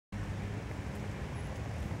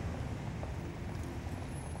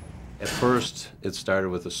At first, it started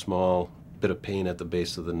with a small bit of pain at the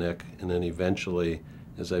base of the neck, and then eventually,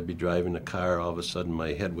 as I'd be driving the car, all of a sudden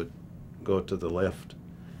my head would go to the left.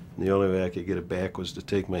 And the only way I could get it back was to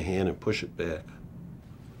take my hand and push it back.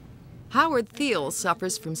 Howard Thiel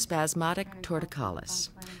suffers from spasmodic torticollis,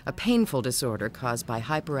 a painful disorder caused by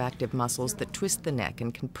hyperactive muscles that twist the neck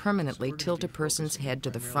and can permanently tilt a person's head to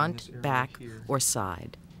the front, back, or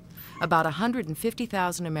side. About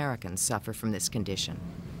 150,000 Americans suffer from this condition.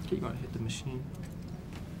 You want to hit the machine?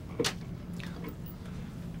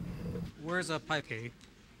 Where's a pipe?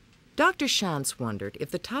 Dr. Shantz wondered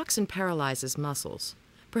if the toxin paralyzes muscles,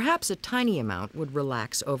 perhaps a tiny amount would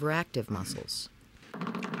relax overactive muscles.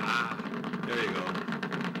 Ah, there you go.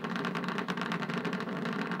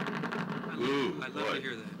 I'd love to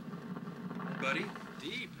hear that. Buddy?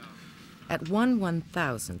 Deep. At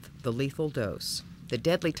 1/1000th the lethal dose, the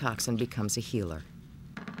deadly toxin becomes a healer.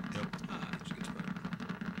 Yep. Ah, that's a good spot.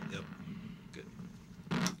 Yep. Good.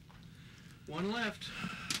 One left.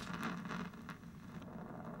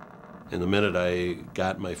 And the minute I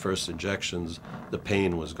got my first injections, the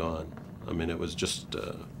pain was gone. I mean, it was just,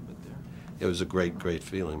 it was a great, great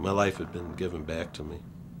feeling. My life had been given back to me.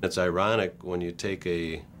 It's ironic when you take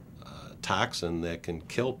a toxin that can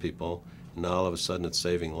kill people, and all of a sudden it's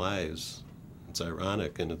saving lives. It's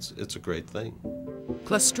ironic, and it's a great thing.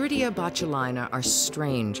 Clostridia botulinum are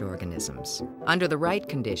strange organisms. Under the right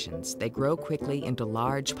conditions, they grow quickly into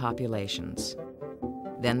large populations.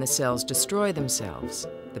 Then the cells destroy themselves,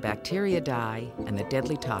 the bacteria die, and the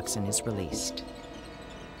deadly toxin is released.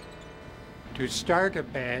 To start a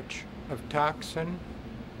batch of toxin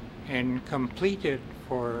and complete it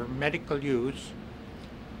for medical use,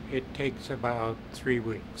 it takes about 3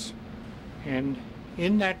 weeks. And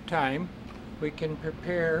in that time, we can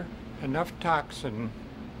prepare enough toxin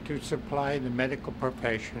to supply the medical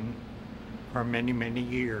profession for many, many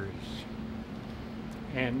years.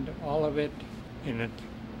 And all of it in a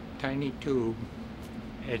tiny tube,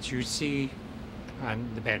 as you see on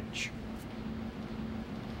the bench.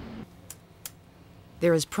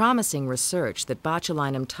 There is promising research that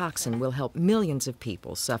botulinum toxin will help millions of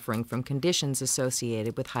people suffering from conditions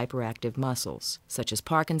associated with hyperactive muscles, such as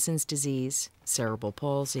Parkinson's disease, cerebral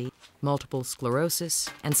palsy, multiple sclerosis,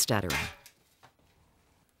 and stuttering.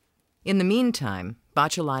 In the meantime,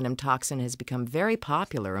 botulinum toxin has become very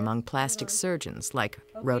popular among plastic surgeons like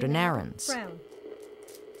Rhoda Narens.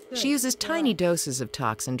 She uses tiny doses of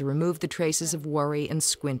toxin to remove the traces of worry and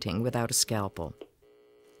squinting without a scalpel.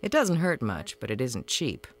 It doesn't hurt much, but it isn't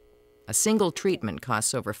cheap. A single treatment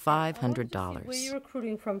costs over $500. Where you're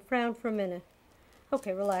recruiting from, frown for a minute.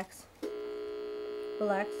 Okay, relax.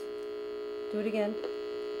 Relax. Do it again.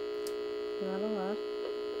 Not a lot.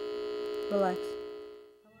 Relax.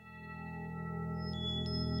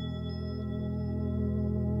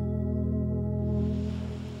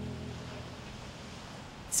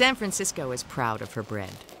 San Francisco is proud of her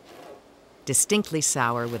bread. Distinctly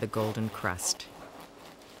sour with a golden crust.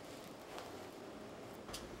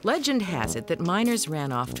 Legend has it that miners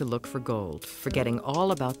ran off to look for gold, forgetting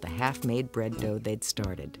all about the half-made bread dough they'd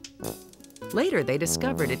started. Later, they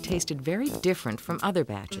discovered it tasted very different from other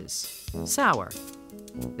batches, sour.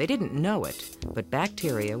 They didn't know it, but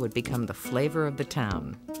bacteria would become the flavor of the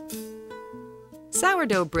town.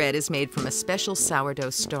 Sourdough bread is made from a special sourdough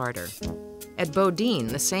starter. At Bodine,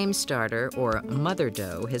 the same starter, or mother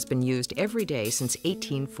dough, has been used every day since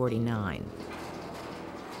 1849.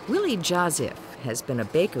 Willie Joseph has been a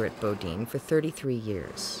baker at Bodine for 33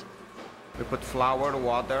 years. We put flour,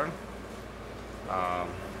 water,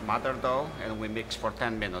 mother dough, and we mix for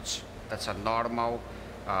 10 minutes. That's a normal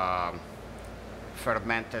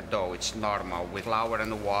fermented dough. It's normal with flour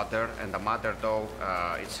and water, and the mother dough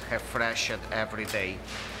it's refreshed every day.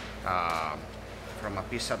 From a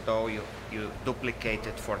piece of dough, you duplicate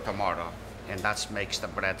it for tomorrow, and that makes the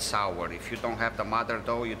bread sour. If you don't have the mother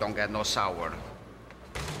dough, you don't get no sour.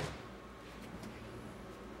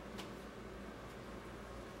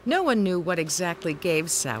 No one knew what exactly gave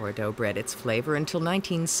sourdough bread its flavor until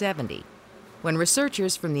 1970, when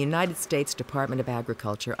researchers from the United States Department of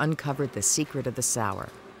Agriculture uncovered the secret of the sour,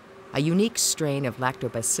 a unique strain of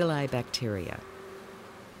lactobacilli bacteria.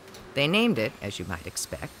 They named it, as you might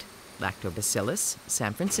expect, Lactobacillus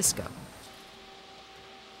San Francisco.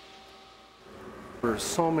 For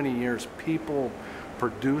so many years, people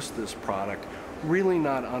produced this product really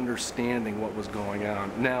not understanding what was going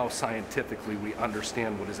on. Now, scientifically, we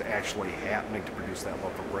understand what is actually happening to produce that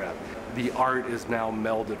loaf of bread. The art is now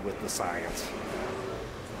melded with the science.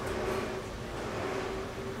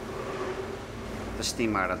 The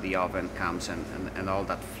steam out of the oven comes and all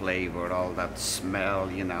that flavor, all that smell,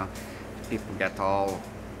 you know, people get all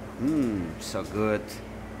So good.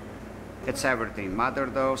 It's everything. Mother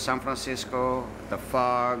dough, San Francisco, the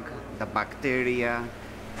fog, the bacteria,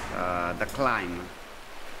 the climate.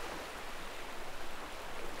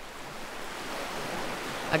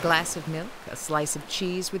 A glass of milk, a slice of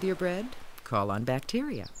cheese with your bread? Call on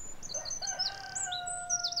bacteria.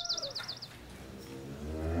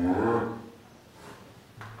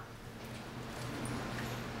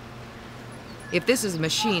 If this is a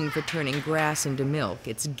machine for turning grass into milk,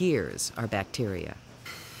 its gears are bacteria.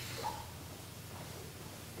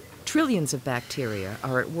 Trillions of bacteria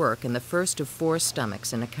are at work in the first of 4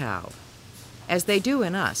 stomachs in a cow. As they do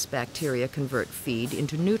in us, bacteria convert feed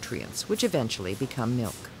into nutrients, which eventually become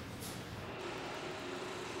milk.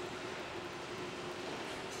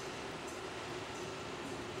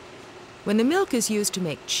 When the milk is used to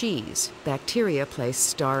make cheese, bacteria play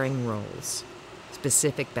starring roles.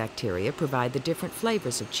 Specific bacteria provide the different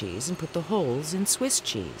flavors of cheese and put the holes in Swiss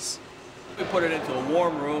cheese. We put it into a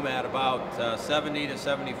warm room at about 70 to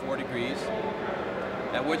 74 degrees,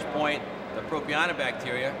 at which point the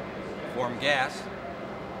propionibacteria form gas,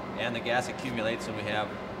 and the gas accumulates and we have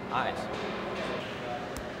eyes.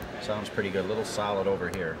 Sounds pretty good. A little solid over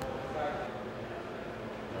here.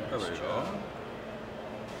 There we go.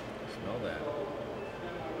 Smell that.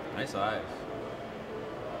 Nice eyes.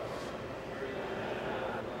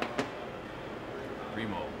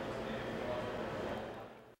 Primo.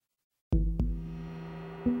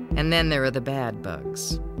 And then there are the bad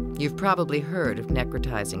bugs. You've probably heard of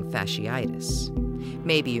necrotizing fasciitis.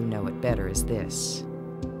 Maybe you know it better as this.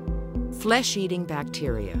 Flesh-eating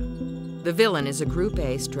bacteria. The villain is a group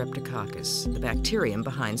A streptococcus, the bacterium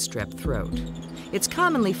behind strep throat. It's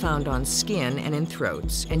commonly found on skin and in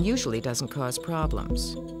throats, and usually doesn't cause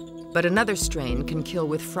problems. But another strain can kill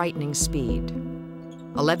with frightening speed.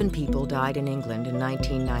 11 people died in England in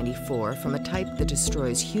 1994 from a type that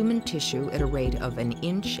destroys human tissue at a rate of an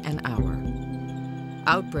inch an hour.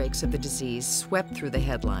 Outbreaks of the disease swept through the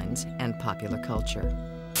headlines and popular culture.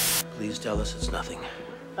 Please tell us it's nothing.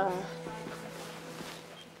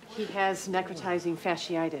 He has necrotizing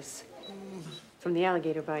fasciitis from the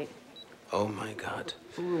alligator bite. Oh, my God.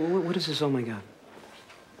 What is this, oh, my God?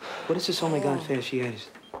 What is this, oh, my God, fasciitis?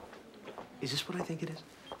 Is this what I think it is?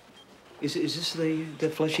 Is this the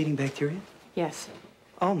flesh-eating bacteria? Yes.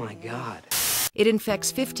 Oh, my God. It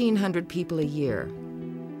infects 1,500 people a year.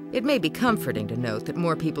 It may be comforting to note that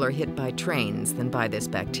more people are hit by trains than by this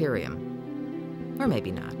bacterium. Or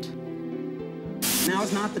maybe not.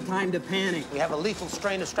 Now's not the time to panic. We have a lethal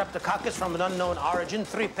strain of streptococcus from an unknown origin.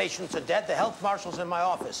 3 patients are dead. The health marshal's in my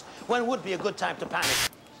office. When would be a good time to panic?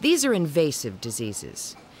 These are invasive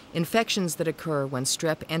diseases. Infections that occur when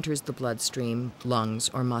strep enters the bloodstream, lungs,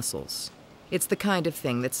 or muscles. It's the kind of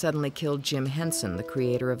thing that suddenly killed Jim Henson, the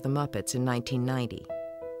creator of the Muppets, in 1990.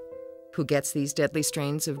 Who gets these deadly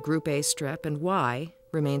strains of Group A strep and why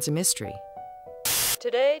remains a mystery.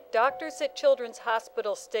 Today, doctors at Children's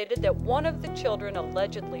Hospital stated that one of the children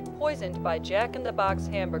allegedly poisoned by Jack in the Box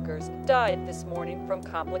hamburgers died this morning from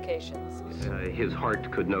complications. His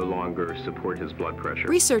heart could no longer support his blood pressure.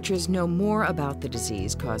 Researchers know more about the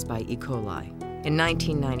disease caused by E. coli. In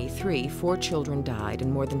 1993, 4 children died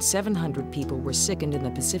and more than 700 people were sickened in the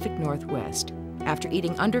Pacific Northwest after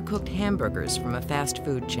eating undercooked hamburgers from a fast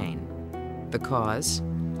food chain. The cause?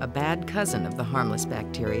 A bad cousin of the harmless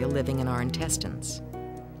bacteria living in our intestines.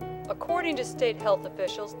 According to state health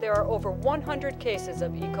officials, there are over 100 cases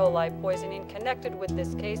of E. coli poisoning connected with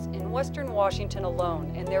this case in western Washington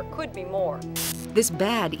alone, and there could be more. This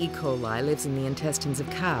bad E. coli lives in the intestines of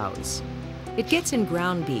cows. It gets in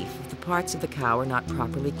ground beef if the parts of the cow are not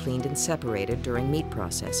properly cleaned and separated during meat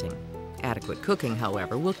processing. Adequate cooking,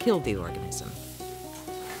 however, will kill the organism.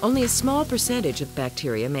 Only a small percentage of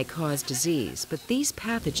bacteria may cause disease, but these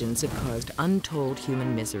pathogens have caused untold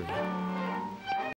human misery.